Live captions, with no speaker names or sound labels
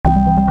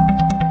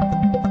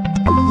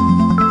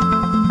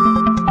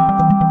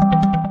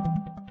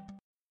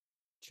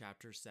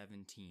Chapter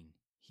 17.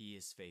 He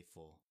is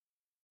faithful.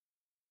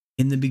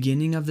 In the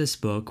beginning of this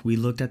book, we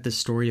looked at the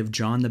story of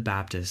John the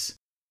Baptist,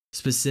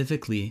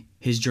 specifically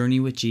his journey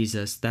with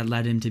Jesus that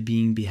led him to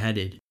being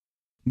beheaded.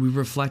 We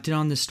reflected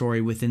on the story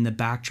within the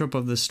backdrop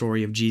of the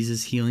story of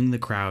Jesus healing the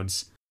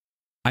crowds.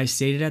 I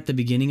stated at the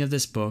beginning of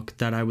this book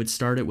that I would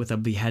start it with a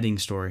beheading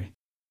story,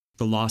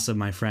 the loss of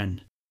my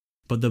friend,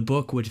 but the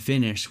book would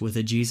finish with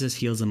a Jesus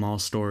heals them all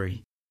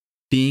story.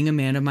 Being a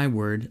man of my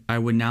word, I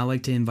would now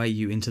like to invite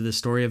you into the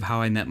story of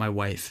how I met my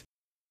wife.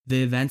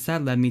 The events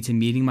that led me to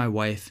meeting my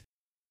wife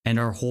and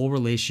our whole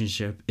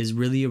relationship is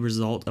really a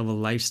result of a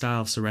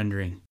lifestyle of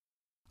surrendering.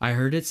 I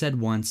heard it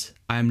said once,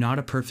 I am not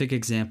a perfect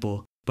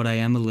example, but I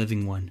am a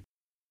living one.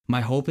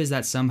 My hope is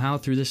that somehow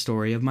through the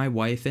story of my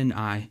wife and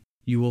I,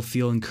 you will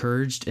feel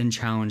encouraged and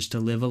challenged to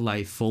live a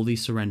life fully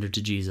surrendered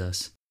to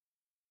Jesus.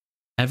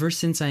 Ever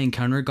since I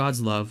encountered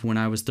God's love when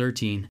I was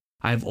 13,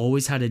 I have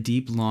always had a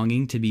deep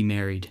longing to be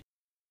married.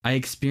 I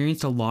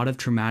experienced a lot of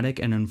traumatic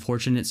and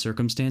unfortunate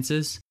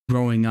circumstances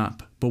growing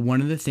up, but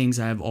one of the things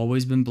I have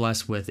always been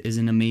blessed with is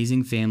an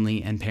amazing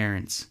family and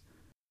parents.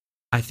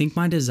 I think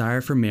my desire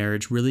for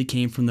marriage really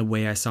came from the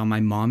way I saw my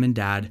mom and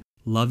dad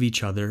love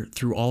each other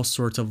through all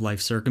sorts of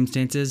life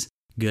circumstances,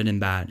 good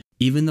and bad.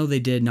 Even though they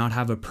did not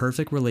have a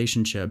perfect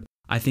relationship,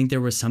 I think there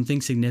was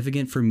something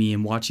significant for me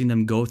in watching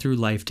them go through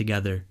life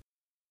together.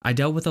 I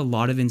dealt with a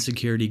lot of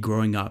insecurity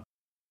growing up,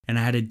 and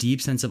I had a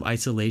deep sense of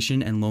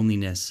isolation and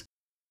loneliness.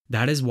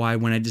 That is why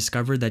when I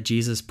discovered that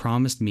Jesus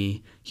promised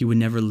me he would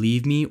never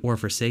leave me or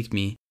forsake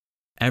me,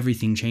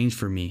 everything changed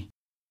for me.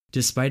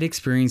 Despite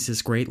experiencing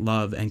this great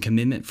love and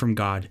commitment from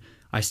God,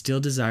 I still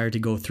desired to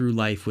go through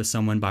life with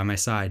someone by my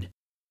side.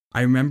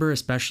 I remember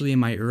especially in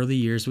my early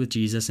years with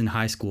Jesus in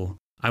high school,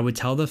 I would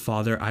tell the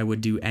Father I would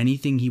do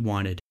anything he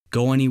wanted,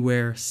 go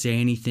anywhere, say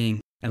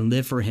anything, and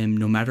live for him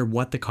no matter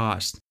what the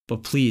cost.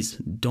 But please,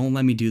 don't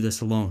let me do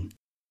this alone.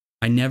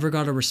 I never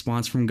got a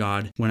response from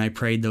God when I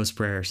prayed those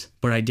prayers,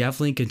 but I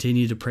definitely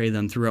continued to pray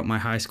them throughout my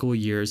high school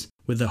years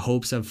with the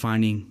hopes of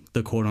finding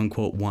the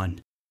quote-unquote one.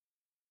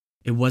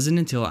 It wasn't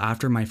until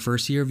after my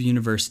first year of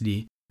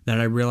university that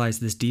I realized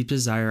this deep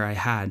desire I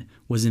had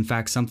was in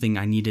fact something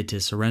I needed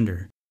to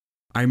surrender.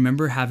 I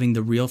remember having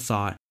the real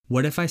thought,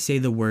 what if I say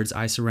the words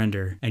I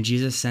surrender and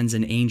Jesus sends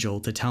an angel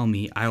to tell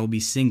me I will be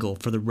single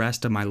for the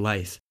rest of my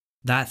life?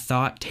 That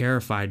thought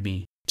terrified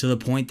me to the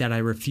point that I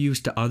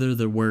refused to utter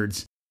the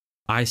words,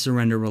 I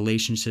surrender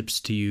relationships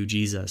to you,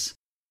 Jesus.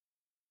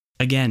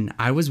 Again,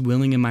 I was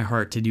willing in my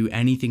heart to do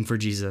anything for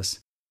Jesus.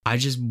 I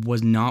just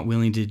was not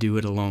willing to do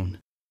it alone.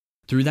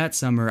 Through that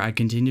summer, I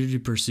continued to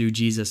pursue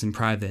Jesus in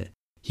private.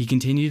 He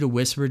continued to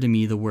whisper to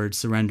me the word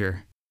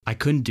surrender. I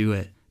couldn't do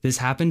it. This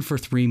happened for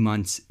 3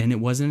 months, and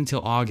it wasn't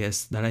until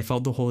August that I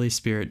felt the Holy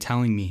Spirit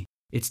telling me,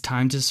 it's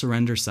time to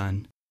surrender,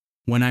 son.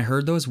 When I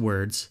heard those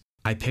words,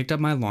 I picked up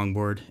my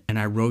longboard and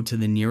I rode to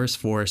the nearest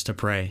forest to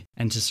pray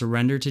and to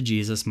surrender to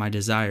Jesus my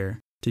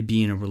desire to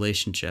be in a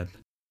relationship.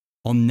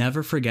 I'll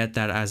never forget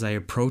that as I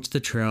approached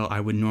the trail I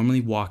would normally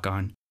walk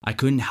on, I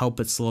couldn't help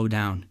but slow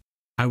down.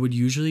 I would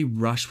usually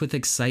rush with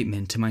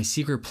excitement to my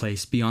secret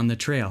place beyond the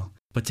trail,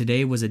 but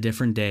today was a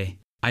different day.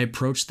 I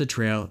approached the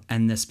trail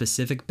and the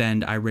specific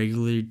bend I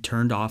regularly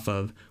turned off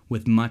of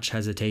with much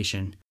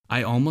hesitation.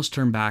 I almost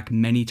turned back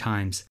many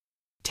times,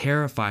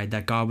 terrified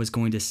that God was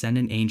going to send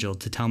an angel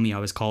to tell me I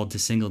was called to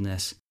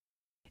singleness.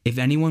 If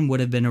anyone would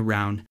have been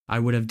around, I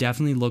would have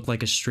definitely looked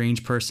like a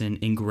strange person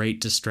in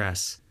great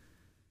distress.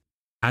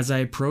 As I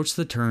approached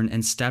the turn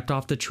and stepped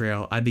off the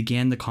trail, I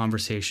began the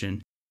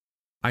conversation.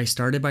 I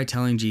started by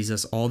telling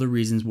Jesus all the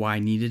reasons why I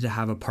needed to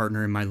have a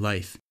partner in my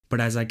life, but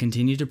as I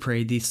continued to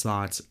pray these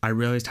thoughts, I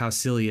realized how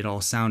silly it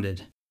all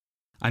sounded.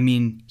 I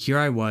mean, here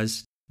I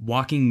was,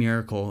 walking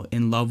miracle,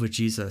 in love with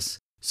Jesus.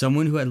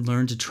 Someone who had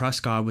learned to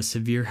trust God with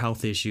severe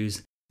health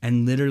issues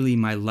and literally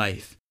my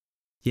life,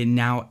 yet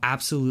now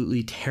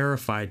absolutely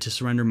terrified to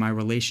surrender my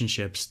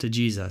relationships to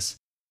Jesus.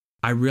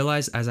 I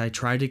realized as I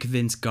tried to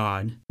convince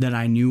God that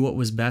I knew what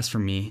was best for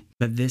me,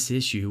 that this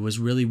issue was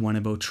really one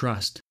about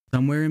trust.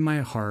 Somewhere in my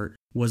heart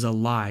was a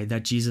lie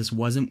that Jesus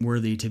wasn't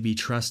worthy to be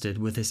trusted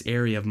with this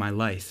area of my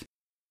life.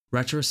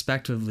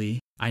 Retrospectively,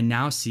 I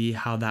now see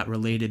how that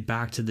related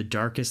back to the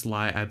darkest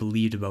lie I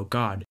believed about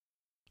God.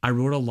 I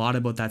wrote a lot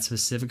about that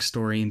specific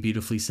story in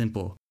Beautifully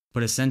Simple,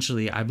 but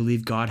essentially I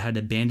believe God had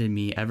abandoned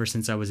me ever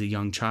since I was a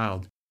young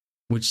child,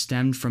 which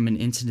stemmed from an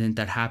incident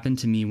that happened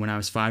to me when I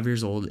was 5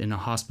 years old in a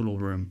hospital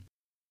room.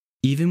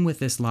 Even with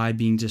this lie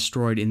being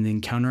destroyed in the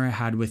encounter I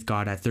had with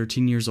God at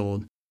 13 years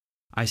old,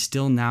 I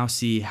still now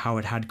see how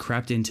it had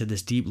crept into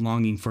this deep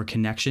longing for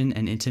connection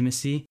and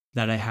intimacy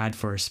that I had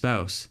for a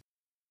spouse.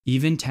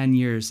 Even 10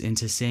 years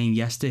into saying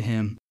yes to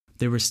him,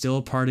 there was still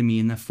a part of me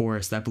in the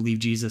forest that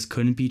believed Jesus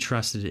couldn't be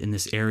trusted in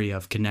this area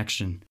of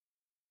connection.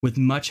 With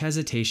much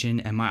hesitation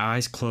and my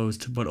eyes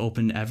closed but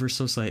opened ever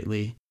so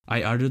slightly,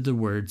 I uttered the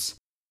words,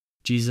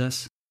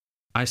 Jesus,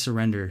 I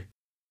surrender,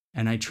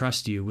 and I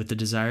trust you with the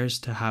desires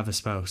to have a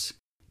spouse.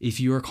 If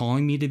you are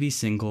calling me to be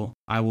single,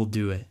 I will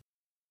do it.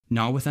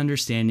 Not with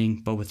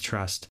understanding, but with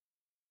trust.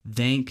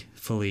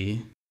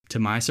 Thankfully, To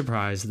my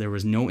surprise, there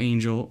was no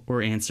angel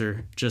or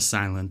answer, just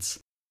silence.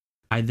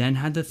 I then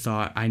had the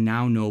thought I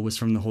now know was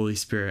from the Holy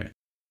Spirit.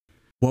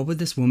 What would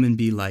this woman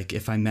be like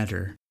if I met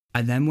her?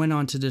 I then went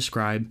on to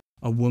describe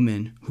a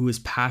woman who is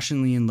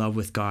passionately in love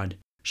with God.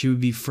 She would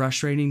be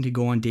frustrating to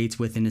go on dates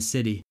with in a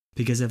city,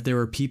 because if there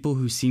were people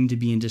who seemed to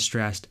be in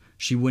distress,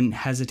 she wouldn't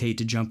hesitate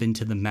to jump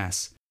into the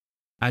mess.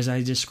 As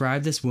I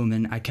described this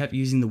woman, I kept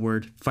using the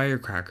word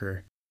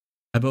firecracker.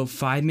 About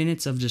 5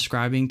 minutes of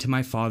describing to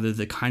my father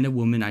the kind of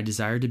woman I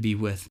desired to be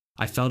with,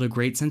 I felt a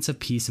great sense of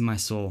peace in my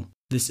soul.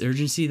 This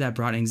urgency that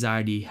brought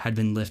anxiety had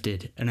been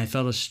lifted, and I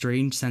felt a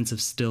strange sense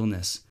of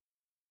stillness.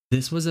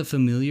 This was a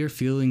familiar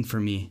feeling for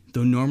me,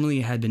 though normally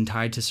it had been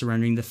tied to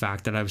surrendering the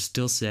fact that I was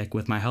still sick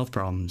with my health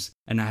problems,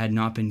 and I had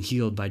not been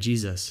healed by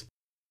Jesus.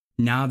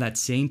 Now that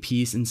same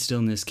peace and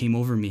stillness came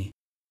over me,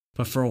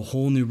 but for a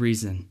whole new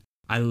reason.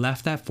 I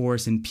left that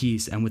forest in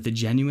peace and with a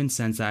genuine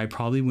sense that I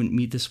probably wouldn't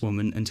meet this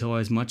woman until I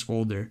was much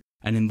older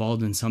and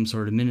involved in some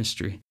sort of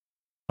ministry.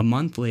 A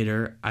month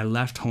later, I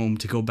left home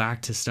to go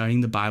back to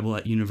studying the Bible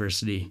at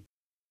university.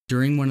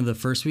 During one of the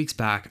first weeks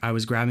back, I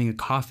was grabbing a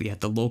coffee at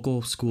the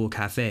local school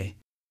cafe.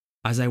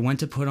 As I went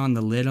to put on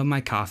the lid of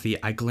my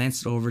coffee, I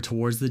glanced over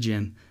towards the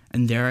gym,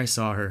 and there I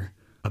saw her,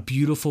 a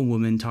beautiful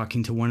woman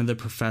talking to one of the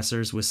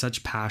professors with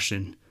such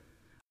passion.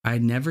 I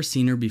had never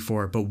seen her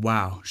before, but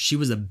wow, she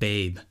was a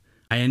babe.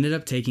 I ended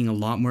up taking a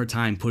lot more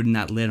time putting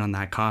that lid on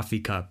that coffee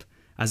cup,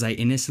 as I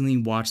innocently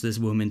watched this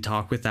woman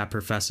talk with that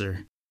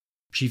professor.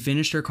 She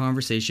finished her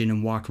conversation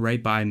and walked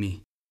right by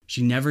me.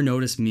 She never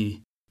noticed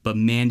me, but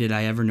man did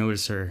I ever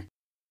notice her.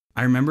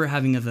 I remember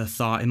having the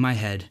thought in my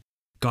head,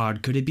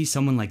 God, could it be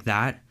someone like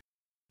that?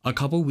 A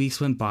couple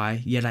weeks went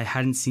by, yet I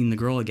hadn't seen the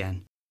girl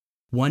again.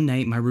 One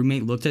night my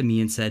roommate looked at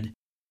me and said,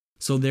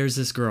 "So there's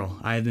this girl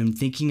I have been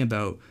thinking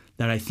about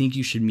that I think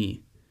you should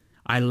meet."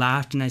 I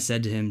laughed and I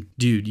said to him,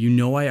 "Dude, you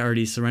know I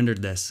already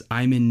surrendered this.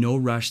 I'm in no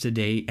rush to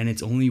date and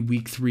it's only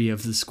week 3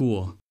 of the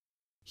school."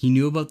 He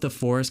knew about the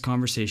forest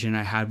conversation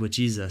I had with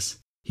Jesus.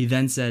 He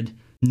then said,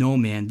 "No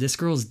man, this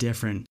girl's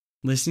different.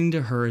 Listening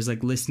to her is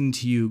like listening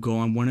to you go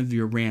on one of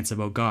your rants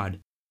about God.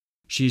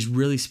 She's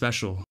really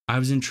special." I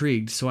was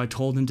intrigued, so I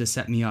told him to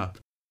set me up.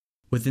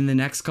 Within the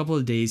next couple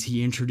of days,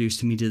 he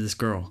introduced me to this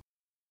girl.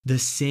 The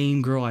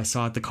same girl I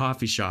saw at the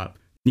coffee shop.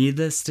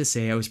 Needless to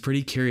say, I was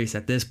pretty curious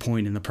at this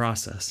point in the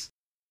process.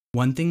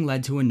 One thing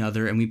led to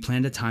another, and we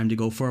planned a time to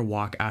go for a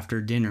walk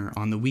after dinner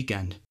on the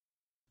weekend.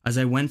 As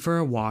I went for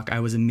a walk, I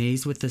was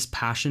amazed with this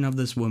passion of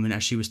this woman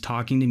as she was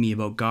talking to me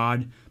about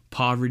God,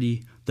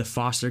 poverty, the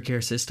foster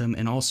care system,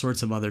 and all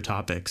sorts of other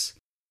topics.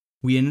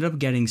 We ended up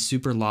getting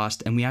super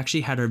lost, and we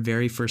actually had our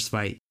very first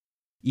fight,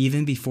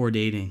 even before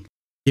dating.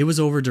 It was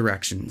over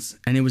directions,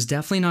 and it was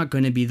definitely not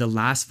going to be the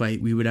last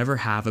fight we would ever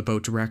have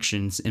about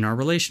directions in our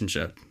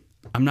relationship.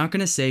 I'm not going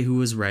to say who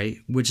was right,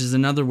 which is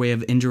another way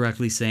of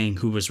indirectly saying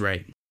who was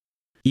right.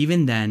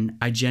 Even then,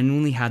 I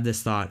genuinely had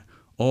this thought,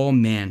 oh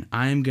man,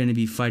 I am going to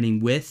be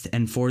fighting with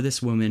and for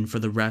this woman for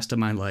the rest of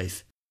my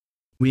life.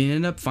 We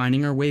ended up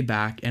finding our way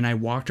back, and I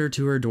walked her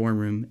to her dorm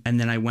room, and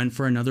then I went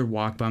for another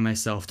walk by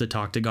myself to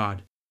talk to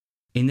God.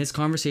 In this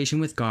conversation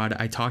with God,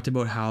 I talked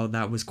about how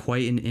that was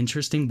quite an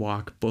interesting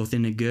walk, both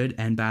in a good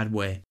and bad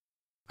way.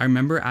 I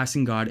remember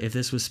asking God if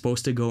this was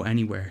supposed to go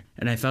anywhere,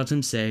 and I felt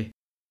him say,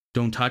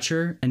 "Don't touch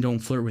her and don't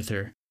flirt with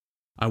her.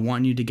 I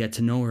want you to get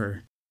to know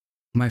her."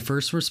 My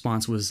first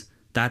response was,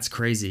 "That's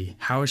crazy.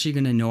 How is she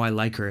going to know I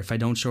like her if I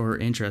don't show her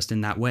interest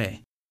in that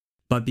way?"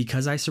 But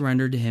because I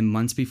surrendered to him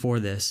months before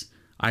this,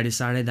 I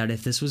decided that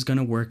if this was going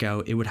to work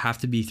out, it would have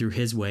to be through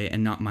his way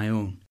and not my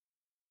own.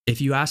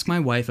 If you ask my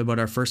wife about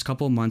our first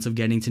couple months of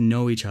getting to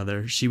know each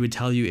other, she would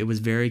tell you it was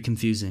very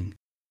confusing.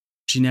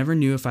 She never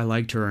knew if I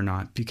liked her or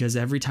not, because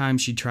every time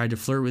she tried to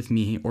flirt with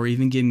me or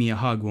even give me a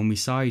hug when we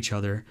saw each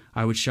other,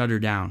 I would shut her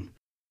down.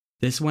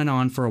 This went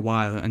on for a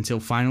while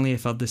until finally I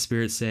felt the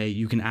Spirit say,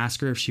 "You can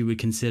ask her if she would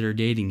consider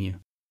dating you."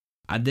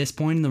 At this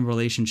point in the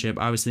relationship,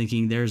 I was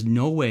thinking there's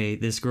no way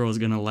this girl is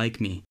going to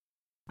like me.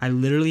 I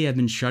literally have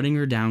been shutting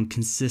her down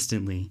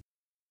consistently.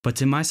 But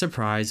to my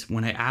surprise,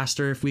 when I asked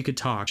her if we could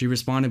talk, she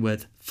responded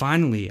with,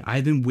 "Finally, I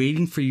have been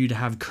waiting for you to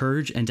have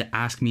courage and to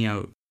ask me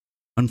out."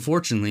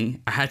 Unfortunately,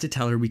 I had to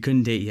tell her we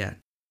couldn't date yet,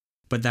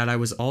 but that I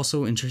was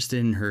also interested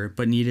in her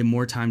but needed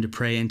more time to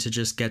pray and to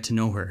just get to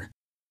know her.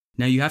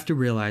 Now you have to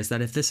realize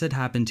that if this had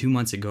happened 2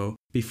 months ago,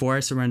 before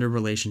I surrendered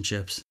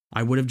relationships,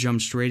 I would have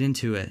jumped straight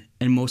into it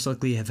and most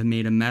likely have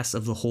made a mess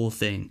of the whole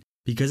thing.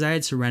 Because I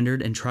had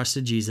surrendered and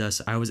trusted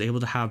Jesus, I was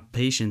able to have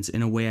patience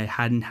in a way I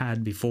hadn't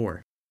had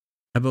before.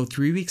 About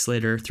 3 weeks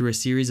later, through a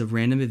series of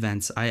random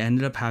events, I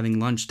ended up having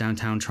lunch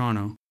downtown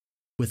Toronto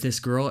with this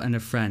girl and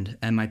a friend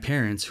and my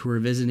parents who were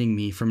visiting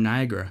me from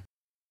Niagara.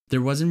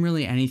 There wasn't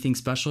really anything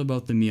special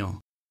about the meal.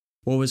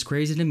 What was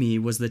crazy to me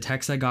was the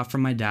text I got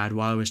from my dad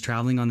while I was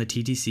traveling on the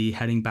TTC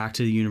heading back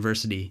to the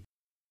university.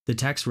 The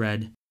text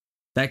read,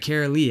 "That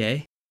Cara Lee,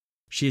 eh?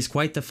 She is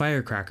quite the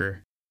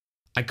firecracker."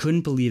 I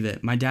couldn't believe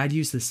it. My dad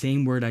used the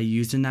same word I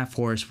used in that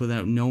forest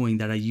without knowing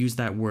that I used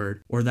that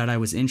word or that I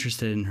was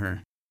interested in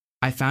her.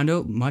 I found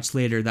out much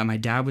later that my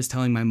dad was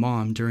telling my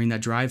mom during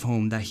that drive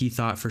home that he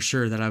thought for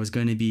sure that I was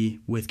going to be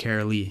with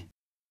Carolee.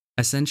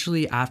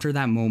 Essentially, after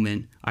that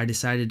moment, I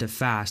decided to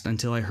fast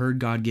until I heard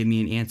God give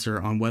me an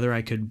answer on whether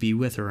I could be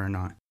with her or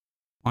not.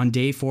 On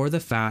day 4 of the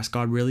fast,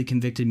 God really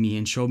convicted me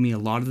and showed me a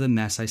lot of the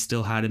mess I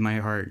still had in my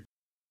heart.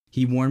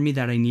 He warned me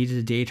that I needed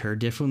to date her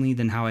differently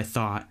than how I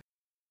thought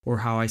or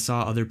how I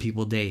saw other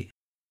people date.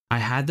 I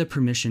had the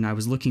permission I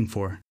was looking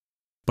for,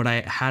 but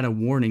I had a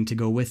warning to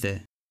go with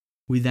it.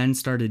 We then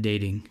started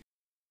dating.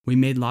 We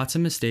made lots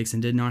of mistakes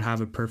and did not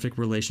have a perfect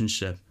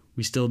relationship.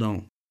 We still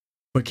don't.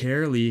 But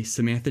Carolee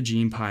Samantha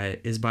Jean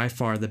Pyatt is by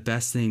far the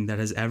best thing that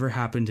has ever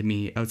happened to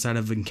me outside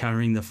of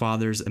encountering the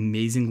Father's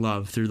amazing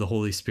love through the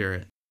Holy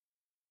Spirit.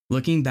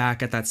 Looking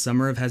back at that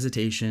summer of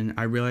hesitation,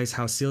 I realized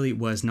how silly it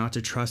was not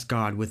to trust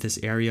God with this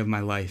area of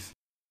my life.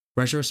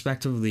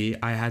 Retrospectively,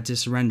 I had to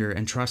surrender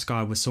and trust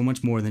God with so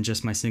much more than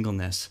just my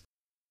singleness.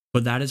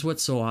 But that is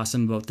what's so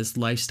awesome about this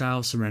lifestyle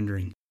of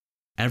surrendering.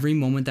 Every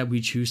moment that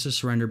we choose to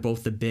surrender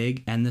both the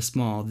big and the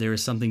small, there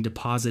is something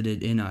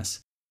deposited in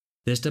us.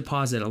 This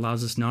deposit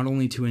allows us not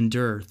only to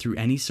endure through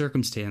any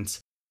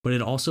circumstance, but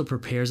it also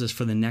prepares us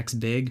for the next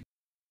big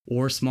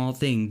or small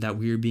thing that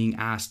we are being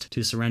asked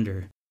to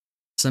surrender.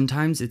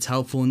 Sometimes it's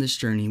helpful in this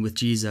journey with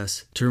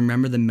Jesus to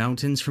remember the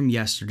mountains from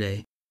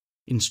yesterday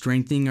in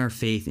strengthening our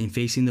faith in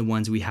facing the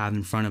ones we have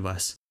in front of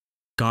us.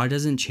 God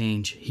doesn't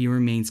change, He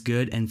remains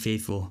good and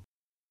faithful.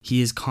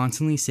 He is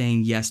constantly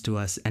saying yes to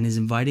us and is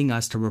inviting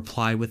us to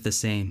reply with the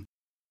same.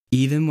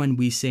 Even when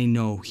we say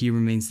no, He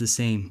remains the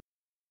same,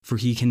 for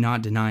He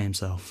cannot deny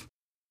Himself.